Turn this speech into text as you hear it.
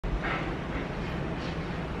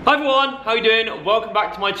Hi everyone, how you doing? Welcome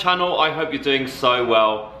back to my channel. I hope you're doing so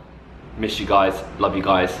well. Miss you guys, love you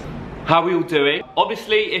guys. How are we all doing?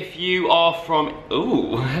 Obviously, if you are from,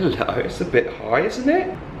 ooh, hello, it's a bit high, isn't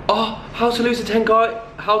it? Oh, How to Lose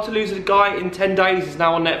a Guy in 10 Days is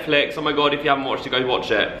now on Netflix. Oh my god, if you haven't watched it, go watch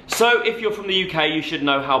it. So, if you're from the UK, you should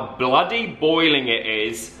know how bloody boiling it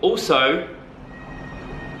is. Also,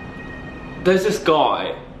 there's this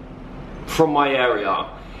guy from my area.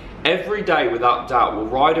 Every day, without doubt, will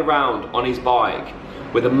ride around on his bike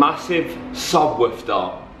with a massive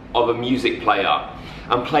subwoofer of a music player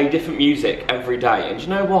and play different music every day. And you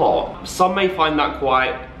know what? Some may find that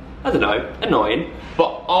quite, I don't know, annoying,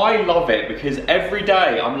 but I love it because every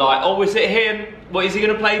day I'm like, oh, is it him? What is he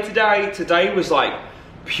gonna play today? Today was like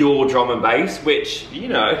pure drum and bass, which, you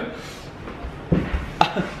know,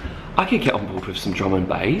 I could get on board with some drum and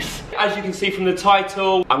bass. As you can see from the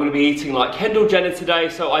title, I'm gonna be eating like Kendall Jenner today.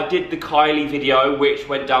 So I did the Kylie video, which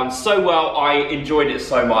went down so well. I enjoyed it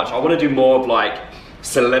so much. I wanna do more of like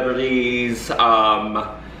celebrities,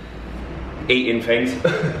 eating things.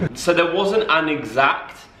 So there wasn't an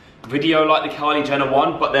exact video like the Kylie Jenner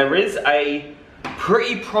one, but there is a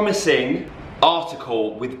pretty promising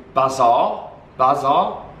article with Bazaar,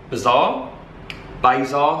 I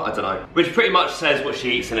don't know, which pretty much says what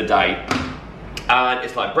she eats in a day. And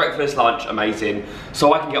it's like breakfast, lunch, amazing.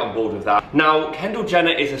 So I can get on board with that. Now, Kendall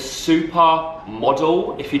Jenner is a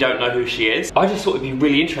supermodel, if you don't know who she is. I just thought it'd be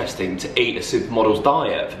really interesting to eat a supermodel's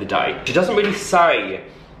diet for the day. She doesn't really say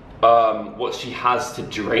what she has to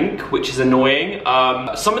drink, which is annoying.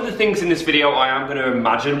 Some of the things in this video, I am gonna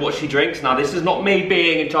imagine what she drinks. Now, this is not me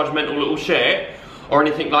being a judgmental little shit or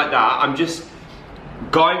anything like that. I'm just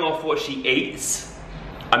going off what she eats.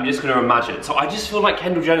 I'm just gonna imagine. So I just feel like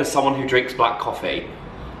Kendall Jenner is someone who drinks black coffee.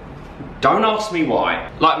 Don't ask me why.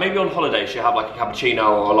 Like maybe on holiday she'll have like a cappuccino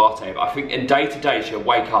or a latte, but I think in day to day she'll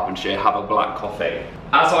wake up and she'll have a black coffee.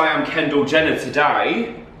 As I am Kendall Jenner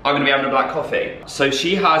today, I'm gonna be having a black coffee. So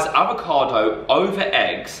she has avocado over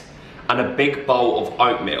eggs and a big bowl of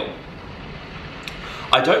oatmeal.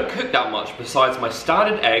 I don't cook that much besides my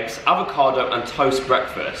standard eggs, avocado and toast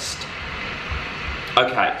breakfast.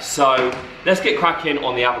 Okay, so let's get cracking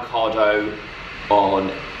on the avocado on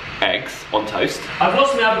eggs on toast. I've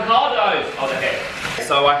lost my avocados! Oh, they're here.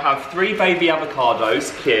 So I have 3 baby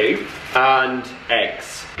avocados, cute, and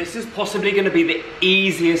eggs. This is possibly going to be the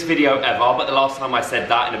easiest video ever, but the last time I said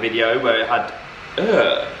that in a video where it had,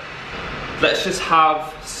 let's just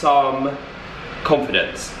have some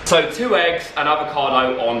confidence. So 2 eggs and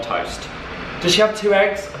avocado on toast. Does she have 2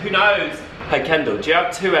 eggs? Who knows? Hey Kendall, do you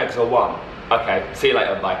have 2 eggs or 1? Okay, see you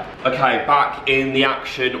later, bye. Okay, back in the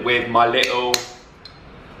action with my little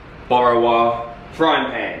borrower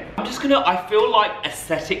frying pan. I feel like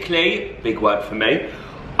aesthetically, big word for me,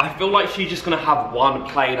 I feel like she's just gonna have one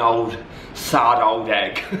plain old, sad old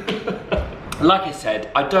egg. Like I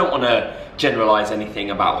said, I don't wanna generalize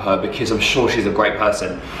anything about her because I'm sure she's a great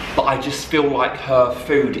person, but I just feel like her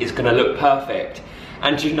food is gonna look perfect.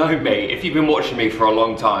 And you know me, if you've been watching me for a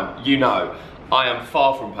long time, you know, I am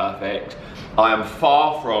far from perfect. I am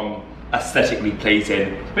far from aesthetically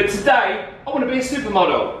pleasing. But today, I want to be a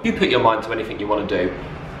supermodel. You put your mind to anything you want to do.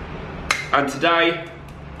 And today,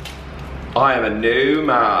 I am a new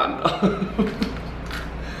man.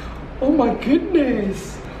 Oh my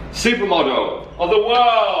goodness. Supermodel of the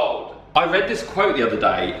world. I read this quote the other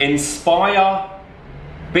day, be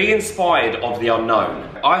inspired of the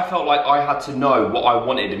unknown. I felt like I had to know what I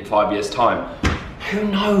wanted in 5 years' time. Who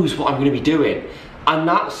knows what I'm going to be doing? And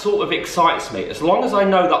that sort of excites me. As long as I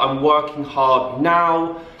know that I'm working hard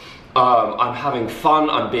now, I'm having fun,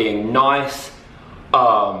 I'm being nice,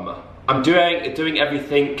 I'm doing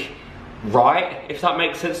everything right, if that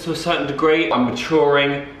makes sense to a certain degree. I'm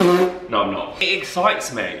maturing. No, I'm not. It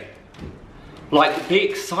excites me. Like, be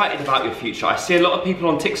excited about your future. I see a lot of people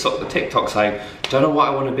on TikTok saying, don't know what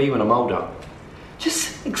I want to be when I'm older.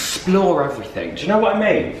 Just explore everything. Do you know what I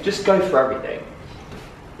mean? Just go for everything.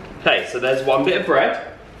 Okay, so there's 1 bit of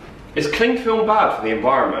bread. Is cling film bad for the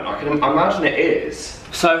environment? I can imagine it is.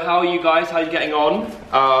 So how are you guys? How are you getting on?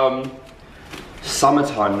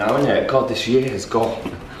 Summertime now, isn't it? God, this year has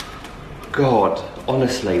gone. God,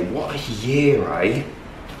 honestly, what a year, eh?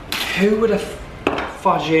 Who would have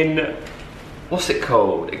fudging, what's it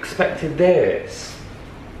called, expected this?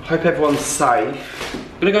 Hope everyone's safe.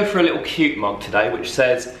 I'm gonna go for a little cute mug today, which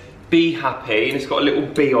says, be happy, and it's got a little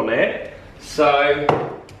bee on it. So,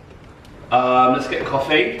 let's get a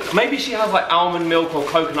coffee. Maybe she has like almond milk or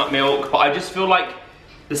coconut milk, but I just feel like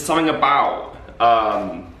there's something about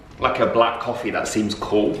like a black coffee that seems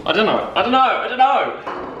cool. I don't know.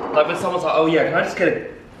 Like when someone's like, oh yeah, can I just get a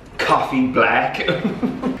coffee black.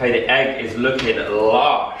 Okay, the egg is looking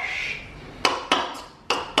lush.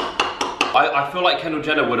 I feel like Kendall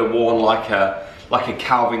Jenner would have worn like a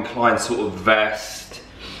Calvin Klein sort of vest.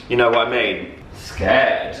 You know what I mean?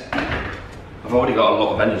 Scared. I've already got a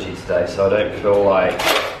lot of energy today, so I don't feel like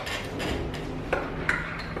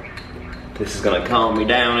this is gonna calm me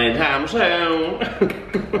down anytime soon.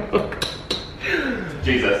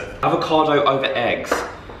 Jesus. Avocado over eggs.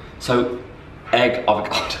 So, egg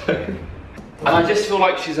avocado. And I just feel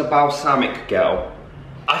like she's a balsamic girl.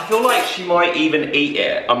 I feel like she might even eat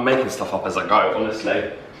it. I'm making stuff up as I go,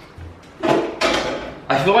 honestly.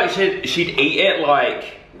 I feel like she'd eat it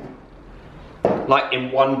like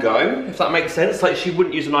in one go, if that makes sense. Like, she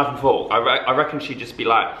wouldn't use a knife and fork. I reckon she'd just be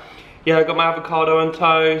like, yeah, I got my avocado on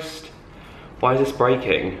toast. Why is this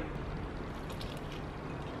breaking?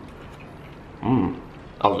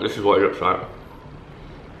 Oh, this is what it looks like.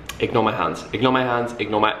 Ignore my hands, ignore my hands,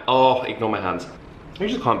 ignore my hands. You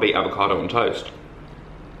just can't beat avocado on toast.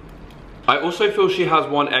 I also feel she has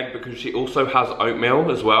one egg because she also has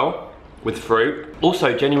oatmeal as well, with fruit.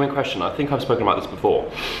 Also, genuine question, I think I've spoken about this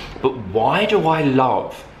before, but why do I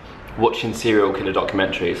love watching serial killer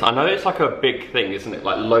documentaries? I know it's like a big thing, isn't it?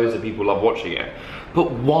 Like, loads of people love watching it.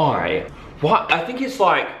 But why? Why? I think it's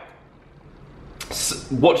like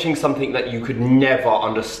watching something that you could never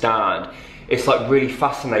understand. It's like really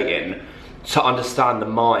fascinating to understand the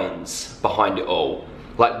minds behind it all.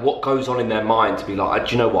 Like, what goes on in their mind to be like,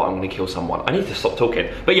 do you know what, I'm gonna kill someone. I need to stop talking.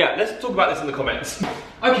 But yeah, let's talk about this in the comments.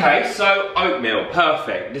 Okay, so oatmeal,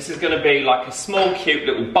 perfect. This is gonna be like a small, cute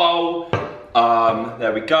little bowl.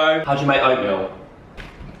 There we go. How do you make oatmeal?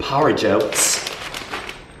 Porridge oats.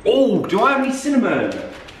 Oh, do I have any cinnamon?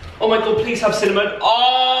 Oh my God, please have cinnamon.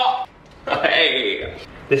 Oh, hey.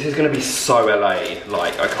 This is gonna be so LA,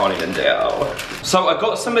 like, I can't even deal. So I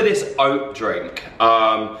got some of this oat drink.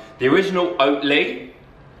 The original Oatly.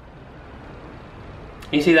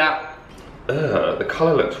 You see that? Ugh, the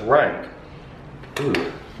colour looks rank. Ooh.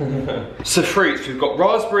 So fruits, we've got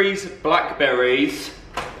raspberries, blackberries,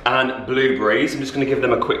 and blueberries. I'm just gonna give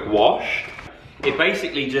them a quick wash. It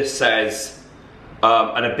basically just says,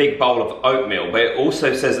 and a big bowl of oatmeal, but it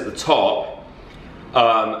also says at the top,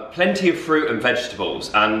 plenty of fruit and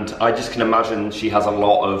vegetables. And I just can imagine she has a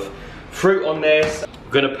lot of fruit on this.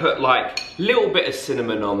 I'm gonna put like a little bit of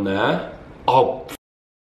cinnamon on there. Oh,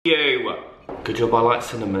 you. Good job, I like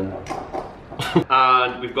cinnamon.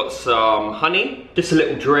 And we've got some honey, just a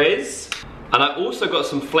little drizz. And I also got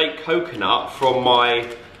some flake coconut from my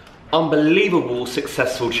unbelievable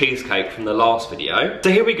successful cheesecake from the last video.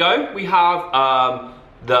 So here we go. We have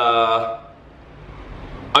the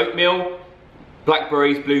oatmeal,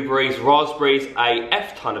 blackberries, blueberries, raspberries, a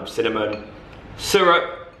F-ton of cinnamon,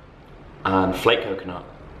 syrup, and flake coconut.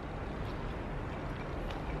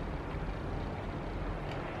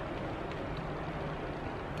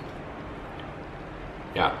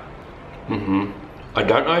 Yeah. I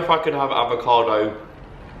don't know if I could have avocado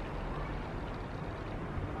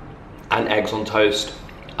and eggs on toast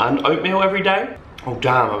and oatmeal every day. Oh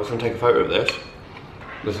damn, I was gonna take a photo of this.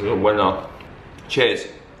 This is a winner. Cheers.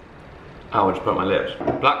 Ow, I just burnt my lips.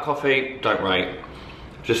 Black coffee, don't rate.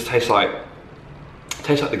 Just tastes like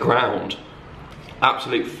the ground.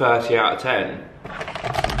 Absolute 30 out of 10.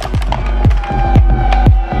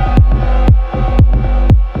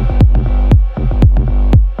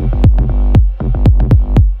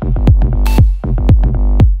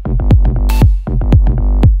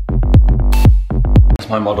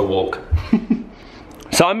 My model walk.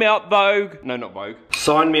 Sign me up, Vogue. No, not Vogue.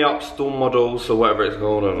 Sign me up, Storm Models, or whatever it's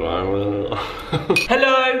called. I don't know.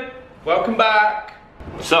 Hello, welcome back.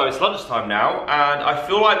 So it's lunchtime now, and I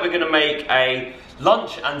feel like we're gonna make a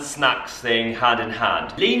lunch and snacks thing hand in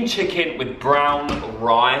hand. Lean chicken with brown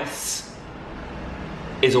rice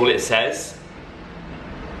is all it says.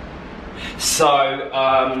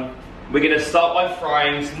 So we're gonna start by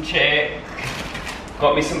frying some chicken.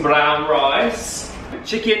 Got me some brown rice.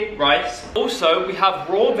 Chicken, rice. Also, we have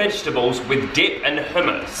raw vegetables with dip and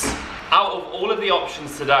hummus. Out of all of the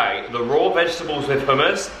options today, the raw vegetables with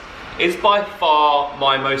hummus is by far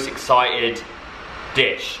my most excited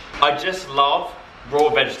dish. I just love raw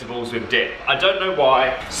vegetables with dip. I don't know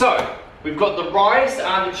why. So, we've got the rice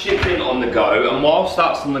and the chicken on the go, and whilst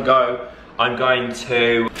that's on the go, I'm going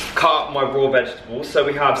to cut up my raw vegetables. So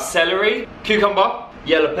we have celery, cucumber,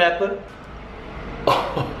 yellow pepper.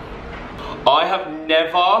 I have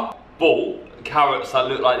never bought carrots that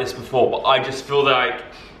look like this before, but I just feel like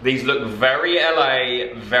these look very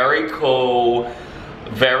LA, very cool,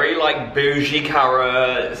 very like bougie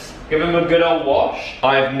carrots. Give them a good old wash.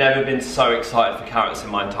 I have never been so excited for carrots in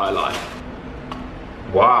my entire life.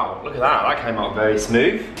 Wow, look at that. That came out very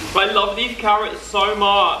smooth. I love these carrots so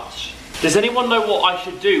much. Does anyone know what I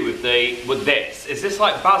should do with this? Is this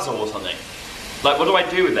like basil or something? Like, what do I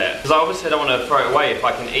do with it? Because I obviously don't want to throw it away if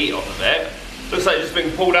I can eat off of it. Looks like it's just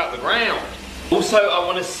been pulled out the ground. Also, I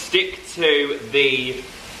want to stick to the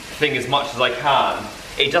thing as much as I can.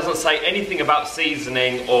 It doesn't say anything about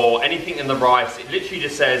seasoning or anything in the rice. It literally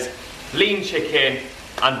just says lean chicken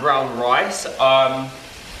and brown rice.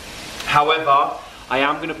 However, I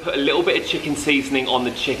am going to put a little bit of chicken seasoning on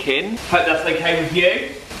the chicken. Hope that's okay with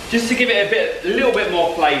you. Just to give it a little bit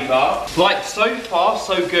more flavour. Like, so far,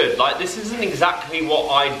 so good. Like, this isn't exactly what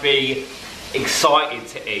I'd be excited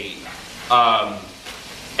to eat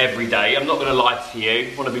every day. I'm not going to lie to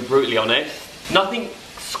you. I want to be brutally honest. Nothing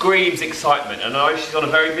screams excitement. I know she's on a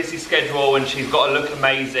very busy schedule and she's got to look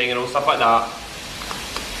amazing and all stuff like that.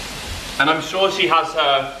 And I'm sure she has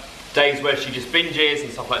her days where she just binges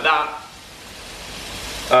and stuff like that.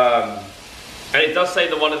 And it does say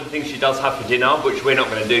that one of the things she does have for dinner, which we're not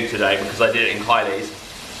going to do today because I did it in Kylie's,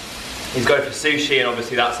 is go for sushi, and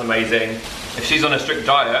obviously that's amazing. If she's on a strict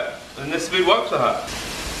diet, then this food works for her.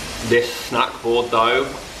 This snack board though,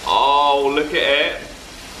 oh, look at it.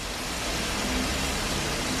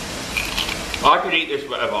 I could eat this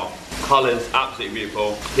forever. Colours absolutely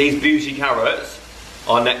beautiful. These bougie carrots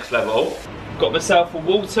are next level. Got myself a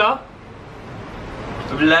water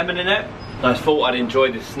with lemon in it. I thought I'd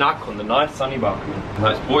enjoy this snack on the nice sunny balcony. Now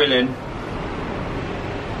it's boiling.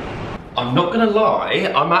 I'm not gonna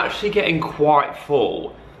lie, I'm actually getting quite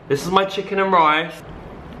full. This is my chicken and rice.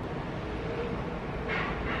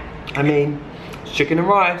 I mean, it's chicken and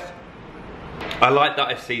rice. I like that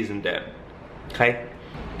I've seasoned it, okay?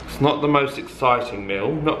 It's not the most exciting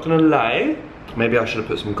meal, not gonna lie. Maybe I should have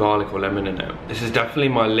put some garlic or lemon in it. This is definitely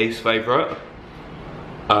my least favourite.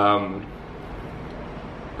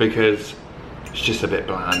 Because it's just a bit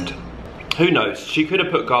bland. Who knows? She could have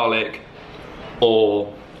put garlic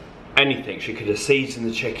or anything. She could have seasoned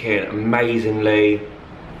the chicken amazingly.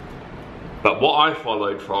 But what I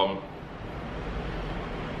followed from,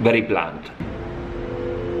 very bland.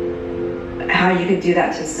 How you could do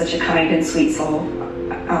that to such a kind and sweet soul,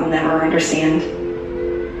 I'll never understand.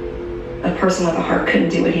 A person with a heart couldn't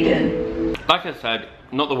do what he did. Like I said,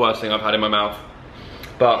 not the worst thing I've had in my mouth,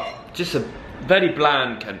 but just a very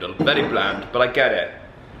bland Kendall, very bland, but I get it.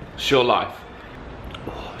 It's your life.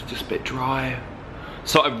 Oh, it's just a bit dry.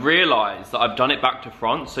 So I've realised that I've done it back to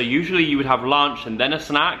front. So usually you would have lunch and then a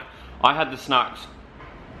snack. I had the snacks,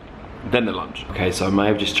 then the lunch. Okay, so I may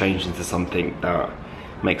have just changed into something that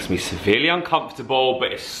makes me severely uncomfortable,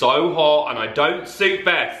 but it's so hot and I don't suit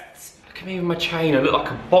vests. Look at me with my chain, I look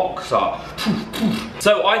like a boxer.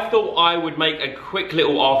 So I thought I would make a quick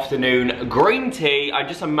little afternoon green tea. I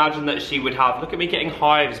just imagined that she would have, look at me getting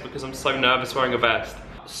hives because I'm so nervous wearing a vest.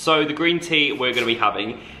 So the green tea we're gonna be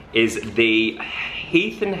having is the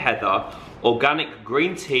Heath and Heather organic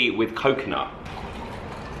green tea with coconut.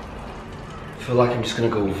 I feel like I'm just gonna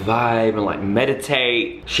go vibe and like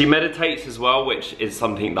meditate. She meditates as well, which is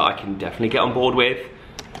something that I can definitely get on board with.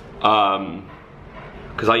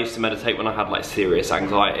 Because I used to meditate when I had like serious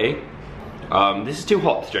anxiety. This is too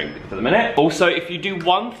hot to drink for the minute. Also, if you do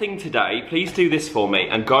one thing today, please do this for me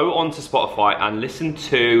and go onto Spotify and listen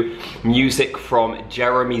to music from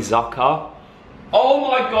Jeremy Zucker. Oh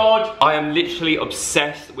my God, I am literally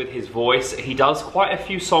obsessed with his voice. He does quite a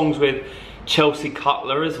few songs with Chelsea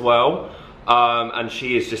Cutler as well. And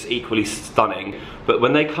she is just equally stunning. But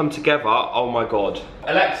when they come together, oh my God.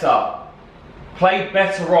 Alexa, play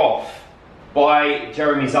Better Off by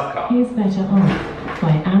Jeremy Zucker. Here's Better Off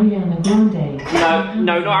by Ariana Grande.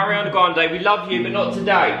 No, not Ariana Grande. We love you, but not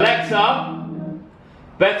today. Alexa,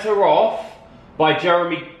 Better Off by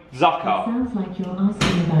Jeremy Zucker. It sounds like you're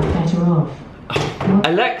asking about Better Off.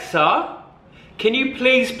 Alexa, can you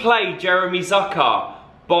please play Jeremy Zucker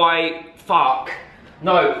by fuck?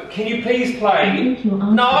 No, can you please play? I think you're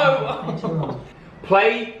asking about Better Off.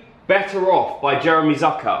 Play Better Off by Jeremy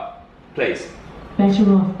Zucker, please.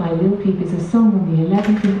 Better Off by Lil Peep is a song on the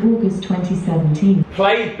 11th of August 2017.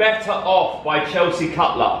 Play Better Off by Chelsea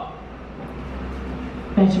Cutler.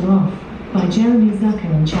 Better Off by Jeremy Zucker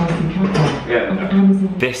and Chelsea Cutler on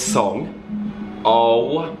Amazon. This song,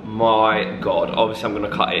 oh my God. Obviously I'm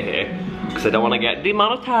gonna cut it here because I don't want to get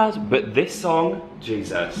demonetized, but this song,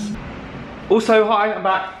 Jesus. Also, hi, I'm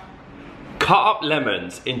back. Cut up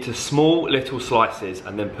lemons into small little slices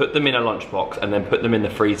and then put them in a lunchbox and then put them in the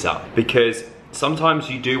freezer, because sometimes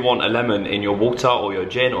you do want a lemon in your water or your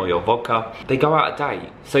gin or your vodka. They go out of date.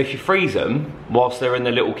 So if you freeze them whilst they're in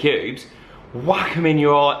the little cubes, whack them in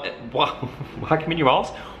your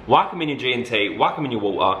arse, whack them in your G&T, whack them in your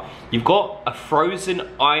water. You've got a frozen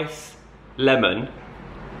ice lemon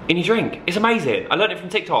in your drink. It's amazing. I learned it from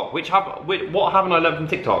TikTok. What haven't I learned from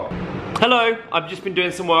TikTok? Hello, I've just been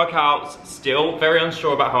doing some workouts. Still very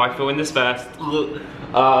unsure about how I feel in this vest.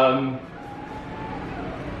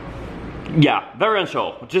 Yeah, very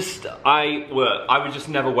unsure. I would just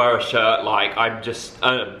never wear a shirt like I'm just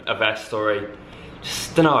a vest. Sorry,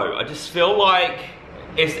 just don't know. I just feel like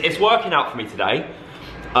it's working out for me today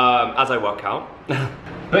as I work out.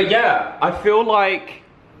 But yeah, I feel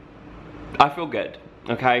good.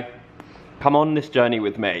 Okay, come on this journey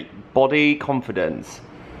with me. Body confidence.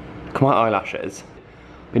 Look at my eyelashes.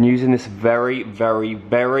 Been using this very, very,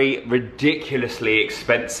 very ridiculously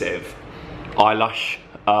expensive eyelash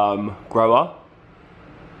grower.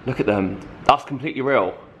 Look at them. That's completely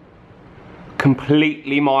real.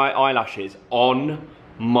 Completely my eyelashes on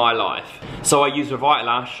my life. So I use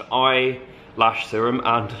Revitalash eyelash serum,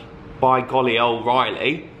 and by golly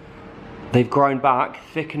O'Reilly, they've grown back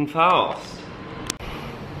thick and fast.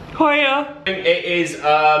 Hiya! It is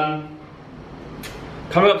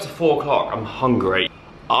coming up to 4 o'clock. I'm hungry.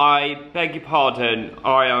 I beg your pardon,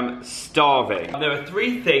 I am starving. There are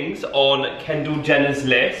 3 things on Kendall Jenner's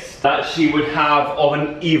list that she would have of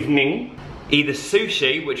an evening. Either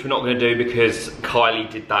sushi, which we're not going to do because Kylie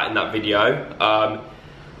did that in that video.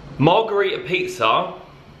 Margarita pizza,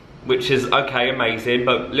 which is okay, amazing,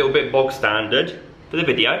 but a little bit bog standard for the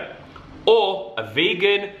video. Or a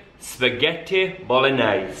vegan spaghetti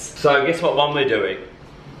bolognese. So guess what one we're doing?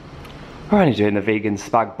 We're only doing the vegan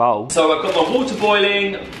spag bowl. So I've got my water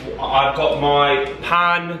boiling, I've got my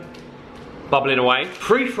pan bubbling away.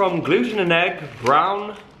 Free from gluten and egg,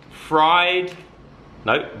 brown rice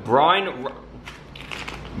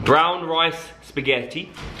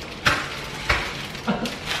spaghetti.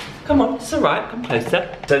 Come on, it's alright, come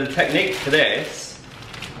closer. So the technique for this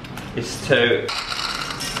is to,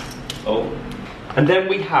 and then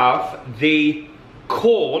we have the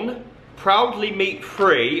corn, proudly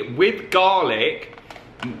meat-free with garlic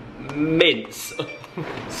mince.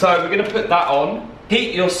 So we're gonna put that on,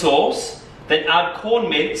 heat your sauce, then add corn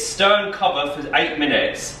mince, stir and cover for 8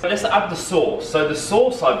 minutes. Let's add the sauce. So the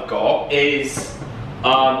sauce I've got is,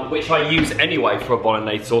 which I use anyway for a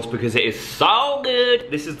bolognese sauce because it is so good.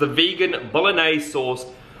 This is the vegan bolognese sauce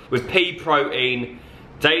with pea protein,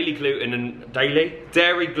 dairy gluten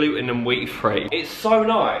and wheat free. It's so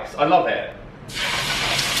nice, I love it.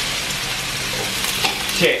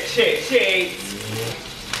 Shit.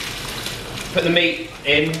 Put the meat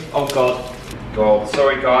in. Oh God,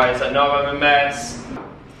 sorry guys, I know I'm a mess.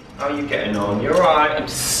 How are you getting on? You're right. I'm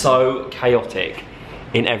so chaotic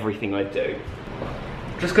in everything I do.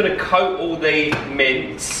 Just gonna coat all the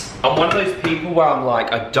mince. I'm one of those people where I'm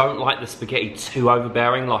like, I don't like the spaghetti too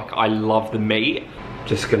overbearing, like I love the meat.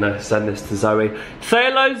 Just gonna send this to Zoe.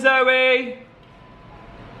 Say hello, Zoe!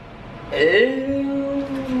 Ew.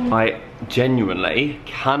 I genuinely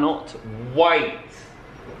cannot wait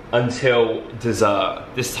until dessert.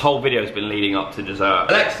 This whole video has been leading up to dessert.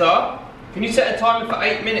 Alexa, can you set a timer for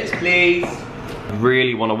 8 minutes, please? I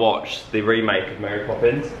really want to watch the remake of Mary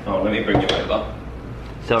Poppins. Oh, let me bring you over.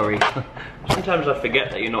 Sorry. Sometimes I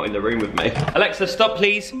forget that you're not in the room with me. Alexa, stop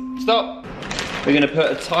please. Stop. We're gonna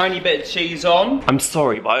put a tiny bit of cheese on. I'm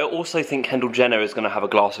sorry, but I also think Kendall Jenner is gonna have a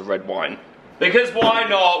glass of red wine. Because why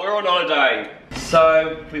not? We're on holiday.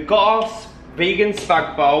 So we've got our vegan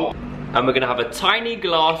spag bowl, and we're gonna have a tiny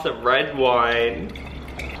glass of red wine.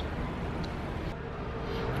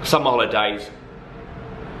 Summer holidays.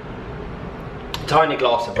 Tiny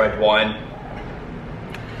glass of red wine.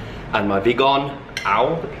 And my vegan.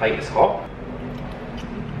 Ow, the plate is hot.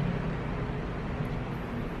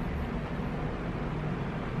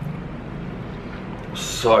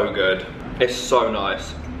 So good. It's so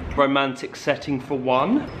nice. Romantic setting for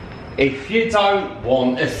one. If you don't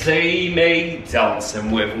want to see me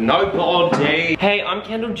dancing with nobody. Hey, I'm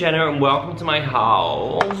Kendall Jenner and welcome to my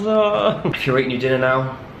house. If you're eating your dinner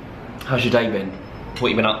now, how's your day been? What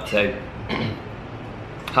you been up to?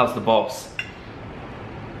 How's the boss?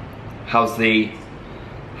 How's the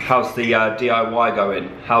DIY going?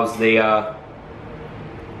 How's the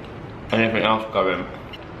anything else going?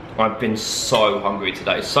 I've been so hungry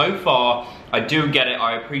today. So far, I do get it,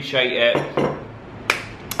 I appreciate it.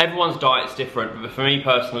 Everyone's diet's different, but for me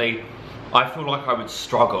personally, I feel like I would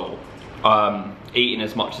struggle eating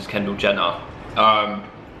as much as Kendall Jenner.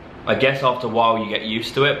 I guess after a while you get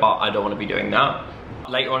used to it, but I don't want to be doing that.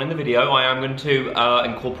 Later on in the video, I am going to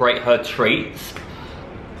incorporate her treats.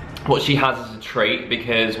 What she has as a treat,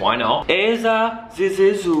 because why not? What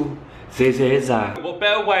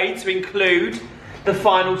better way to include the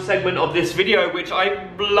final segment of this video, which I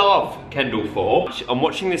love Kendall for. I'm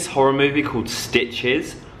watching this horror movie called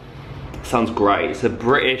Stitches. Sounds great. It's a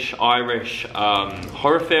British-Irish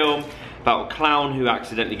horror film about a clown who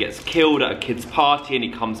accidentally gets killed at a kid's party and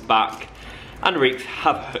he comes back and wreaks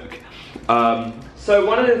havoc. So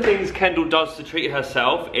one of the things Kendall does to treat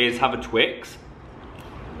herself is have a Twix.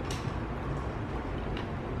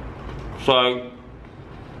 So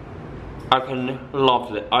I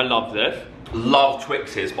love this. Love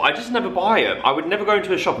Twixes, but I just never buy them. I would never go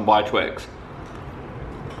into a shop and buy a Twix.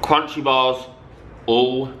 Crunchy bars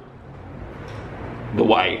all the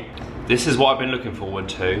way. This is what I've been looking forward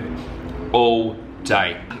to all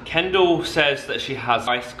day. Kendall says that she has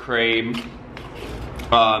ice cream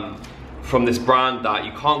from this brand that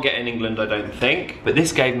you can't get in England, I don't think. But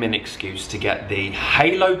this gave me an excuse to get the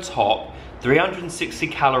Halo Top 360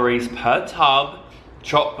 calories per tub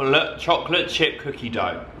chocolate chip cookie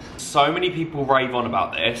dough. So many people rave on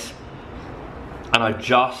about this, and I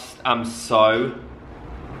just am so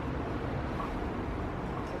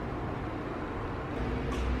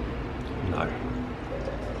no.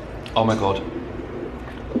 Oh my god.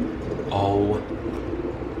 Oh.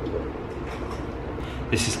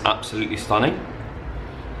 This is absolutely stunning.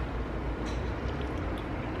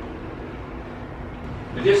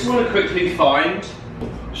 I just want to quickly find.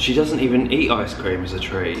 She doesn't even eat ice cream as a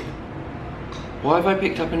treat. Why have I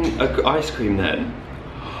picked up an ice cream then?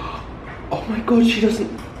 Oh my god, she doesn't.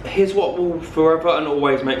 Here's what will forever and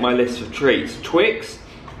always make my list of treats. Twix,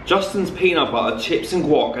 Justin's peanut butter, chips and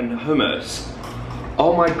guac, and hummus.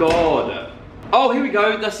 Oh my god. Oh, here we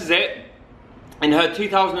go, this is it. In her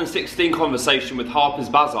 2016 conversation with Harper's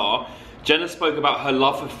Bazaar, Jenner spoke about her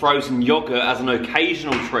love for frozen yogurt as an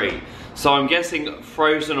occasional treat. So I'm guessing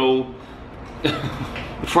frozen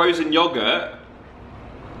yogurt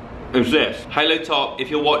is this. Halo Top, if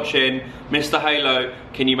you're watching, Mr. Halo,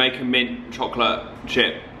 can you make a mint chocolate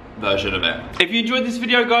chip version of it? If you enjoyed this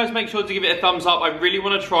video, guys, make sure to give it a thumbs up. I really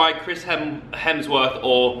want to try Chris Hemsworth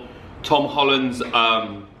or Tom Holland's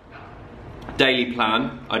daily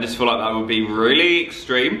plan. I just feel like that would be really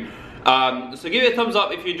extreme. So give it a thumbs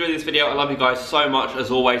up if you enjoyed this video. I love you guys so much,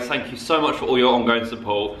 as always. Thank you so much for all your ongoing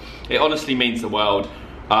support. It honestly means the world.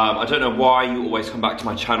 I don't know why you always come back to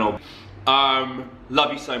my channel.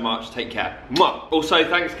 Love you so much. Take care. Mwah. Also,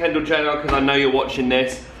 thanks Kendall Jenner, because I know you're watching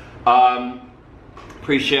this.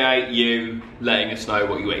 Appreciate you letting us know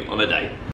what you eat on a day.